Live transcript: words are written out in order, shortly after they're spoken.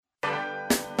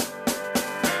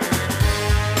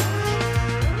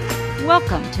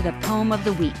Welcome to the Poem of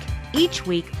the Week. Each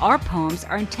week, our poems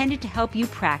are intended to help you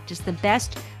practice the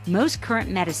best, most current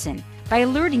medicine by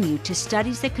alerting you to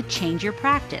studies that could change your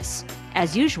practice.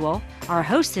 As usual, our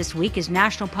host this week is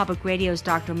National Public Radio's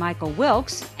Dr. Michael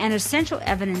Wilkes and Essential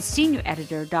Evidence Senior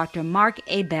Editor Dr. Mark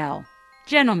Ebell.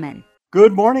 Gentlemen.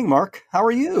 Good morning, Mark. How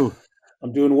are you?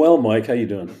 I'm doing well, Mike. How you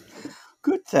doing?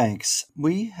 Good, thanks.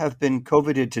 We have been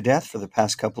COVIDed to death for the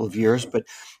past couple of years, but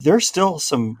there's still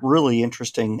some really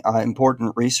interesting,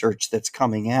 important research that's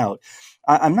coming out.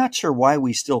 I'm not sure why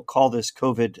we still call this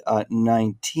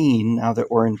COVID-19 now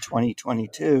that we're in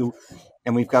 2022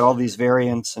 and we've got all these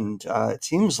variants, and it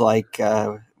seems like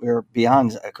we're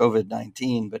beyond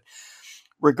COVID-19. But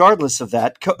regardless of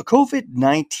that,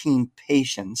 COVID-19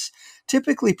 patients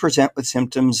typically present with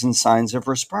symptoms and signs of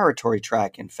respiratory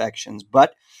tract infections,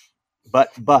 but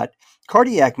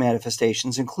cardiac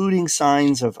manifestations, including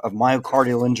signs of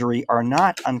myocardial injury, are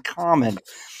not uncommon.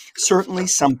 Certainly,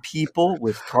 some people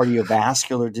with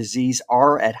cardiovascular disease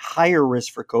are at higher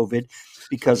risk for COVID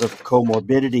because of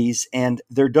comorbidities, and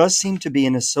there does seem to be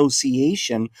an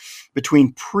association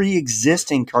between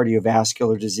pre-existing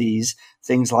cardiovascular disease,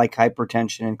 things like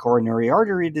hypertension and coronary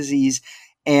artery disease,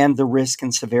 and the risk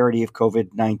and severity of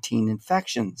COVID-19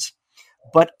 infections.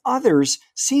 But others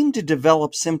seem to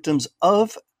develop symptoms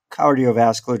of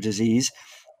cardiovascular disease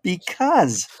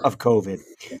because of COVID.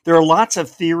 There are lots of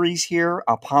theories here.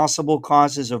 Possible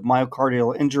causes of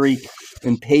myocardial injury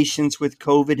in patients with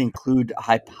COVID include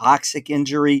hypoxic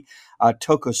injury,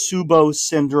 Takotsubo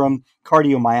syndrome,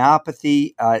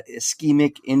 cardiomyopathy,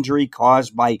 ischemic injury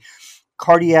caused by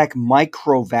cardiac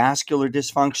microvascular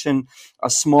dysfunction, a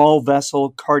small vessel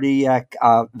cardiac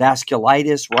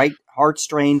vasculitis, right heart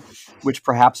strain, which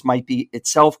perhaps might be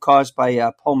itself caused by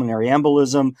pulmonary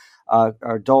embolism,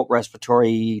 adult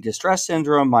respiratory distress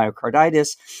syndrome,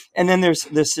 myocarditis. And then there's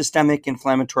the systemic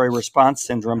inflammatory response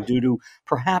syndrome due to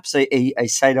perhaps a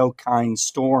cytokine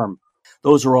storm.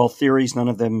 Those are all theories. None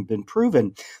of them have been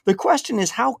proven. The question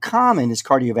is, how common is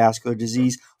cardiovascular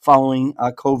disease following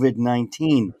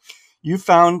COVID-19? You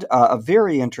found a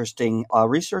very interesting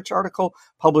research article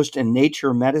published in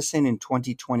Nature Medicine in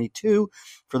 2022.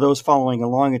 For those following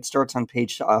along, it starts on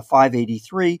page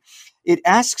 583. It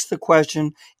asks the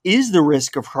question, is the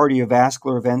risk of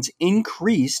cardiovascular events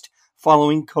increased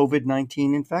following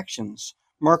COVID-19 infections?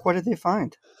 Mark, what did they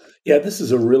find? Yeah, this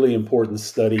is a really important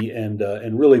study and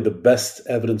really the best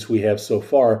evidence we have so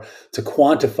far to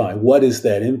quantify what is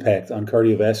that impact on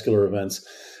cardiovascular events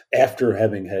after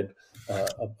having had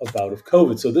a bout of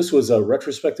COVID. So this was a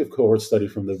retrospective cohort study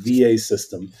from the VA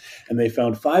system, and they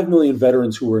found 5 million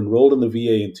veterans who were enrolled in the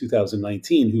VA in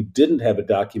 2019 who didn't have a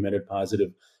documented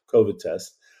positive COVID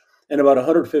test, and about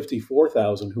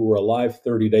 154,000 who were alive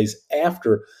 30 days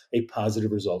after a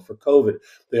positive result for COVID.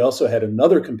 They also had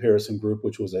another comparison group,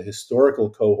 which was a historical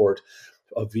cohort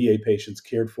of VA patients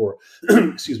cared for,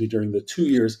 during the 2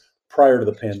 years prior to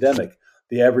the pandemic.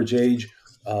 The average age,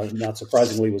 not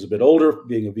surprisingly, was a bit older,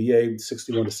 being a VA,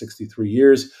 61 to 63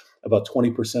 years. About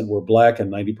 20% were Black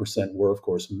and 90% were, of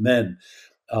course, men.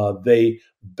 They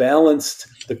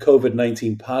balanced the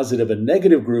COVID-19 positive and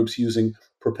negative groups using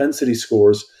propensity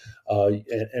scores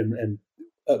and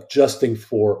adjusting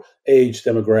for age,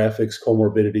 demographics,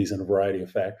 comorbidities, and a variety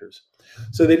of factors.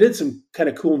 So they did some kind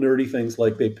of cool, nerdy things,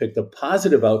 like they picked a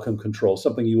positive outcome control,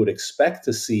 something you would expect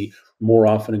to see more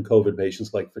often in COVID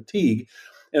patients, like fatigue,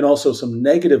 and also some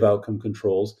negative outcome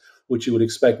controls, which you would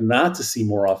expect not to see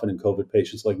more often in COVID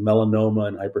patients, like melanoma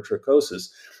and hypertrichosis.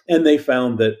 And they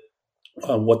found that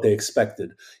what they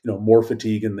expected, more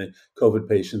fatigue in the COVID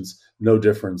patients, no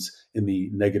difference in the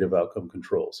negative outcome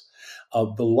controls.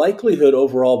 The likelihood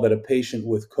overall that a patient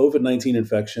with COVID-19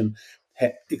 infection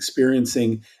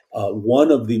experiencing one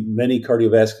of the many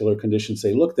cardiovascular conditions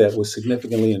they looked at was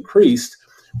significantly increased,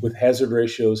 with hazard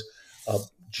ratios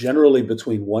generally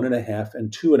between 1.5 and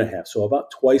 2.5, so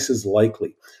about twice as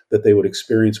likely that they would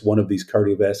experience one of these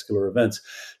cardiovascular events.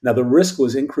 Now, the risk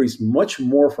was increased much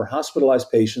more for hospitalized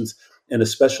patients, and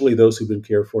especially those who've been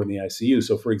cared for in the ICU.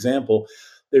 So, for example,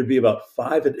 there'd be about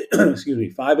five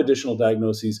additional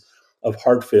diagnoses of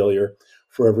heart failure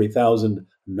for every 1,000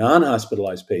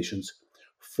 non-hospitalized patients,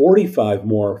 45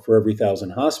 more for every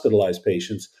 1,000 hospitalized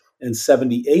patients, and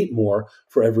 78 more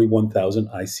for every 1,000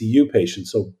 ICU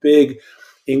patients. So big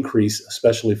increase,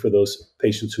 especially for those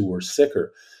patients who were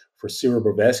sicker. For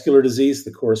cerebrovascular disease,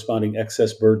 the corresponding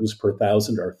excess burdens per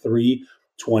 1,000 are 3,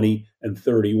 20, and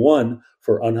 31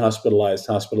 for unhospitalized,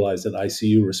 hospitalized, and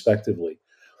ICU, respectively.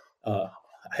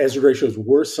 Hazard ratios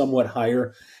were somewhat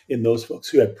higher in those folks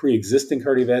who had pre-existing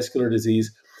cardiovascular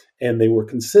disease, and they were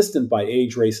consistent by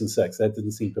age, race, and sex. That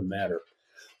didn't seem to matter.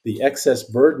 the excess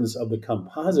burdens of the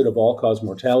composite of all-cause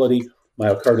mortality,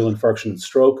 myocardial infarction and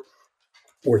stroke,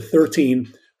 were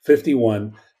 13,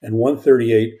 51, and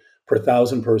 138 per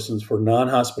 1,000 persons for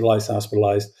non-hospitalized,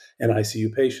 hospitalized, and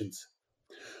ICU patients.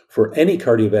 For any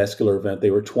cardiovascular event,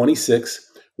 they were 26,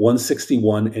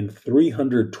 161, and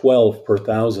 312 per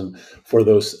 1,000 for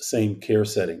those same care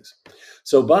settings.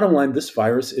 So bottom line, this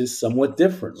virus is somewhat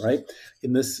different, right?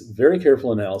 In this very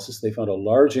careful analysis, they found a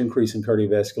large increase in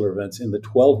cardiovascular events in the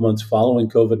 12 months following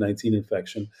COVID-19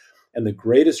 infection, and the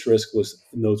greatest risk was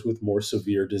in those with more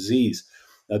severe disease.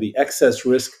 Now, the excess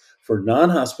risk for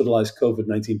non-hospitalized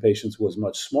COVID-19 patients was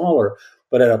much smaller,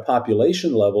 but at a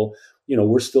population level,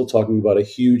 we're still talking about a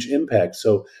huge impact.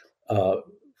 So,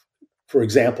 for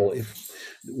example, if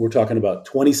we're talking about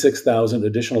 26,000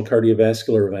 additional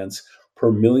cardiovascular events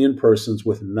per million persons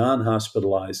with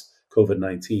non-hospitalized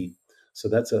COVID-19. So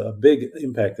that's a big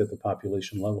impact at the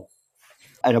population level.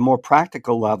 At a more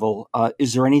practical level,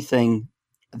 is there anything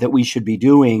that we should be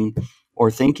doing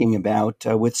or thinking about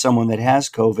with someone that has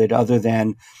COVID other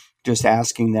than just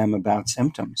asking them about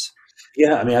symptoms?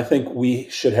 Yeah, I think we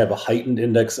should have a heightened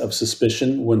index of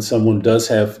suspicion when someone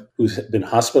who's been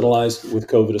hospitalized with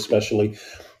COVID, especially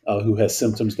who has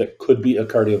symptoms that could be a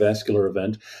cardiovascular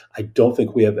event. I don't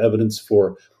think we have evidence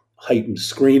for heightened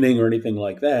screening or anything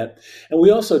like that. And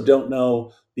we also don't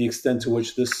know the extent to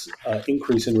which this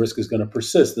increase in risk is going to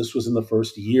persist. This was in the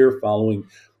first year following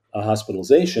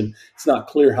hospitalization. It's not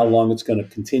clear how long it's going to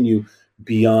continue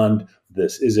beyond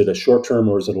this. Is it a short-term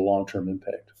or is it a long-term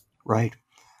impact? Right.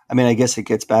 I guess it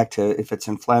gets back to if it's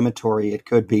inflammatory, it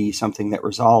could be something that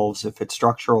resolves. If it's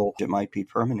structural, it might be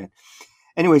permanent.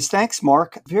 Anyways, thanks,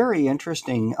 Mark. Very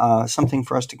interesting. Something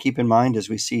for us to keep in mind as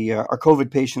we see our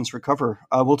COVID patients recover.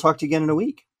 We'll talk to you again in a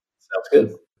week. Sounds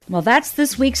good. Well, that's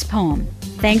this week's poem.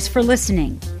 Thanks for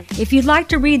listening. If you'd like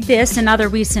to read this and other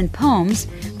recent poems,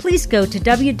 please go to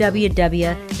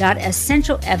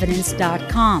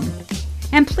www.essentialevidence.com.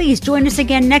 And please join us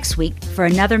again next week for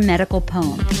another medical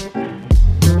poem.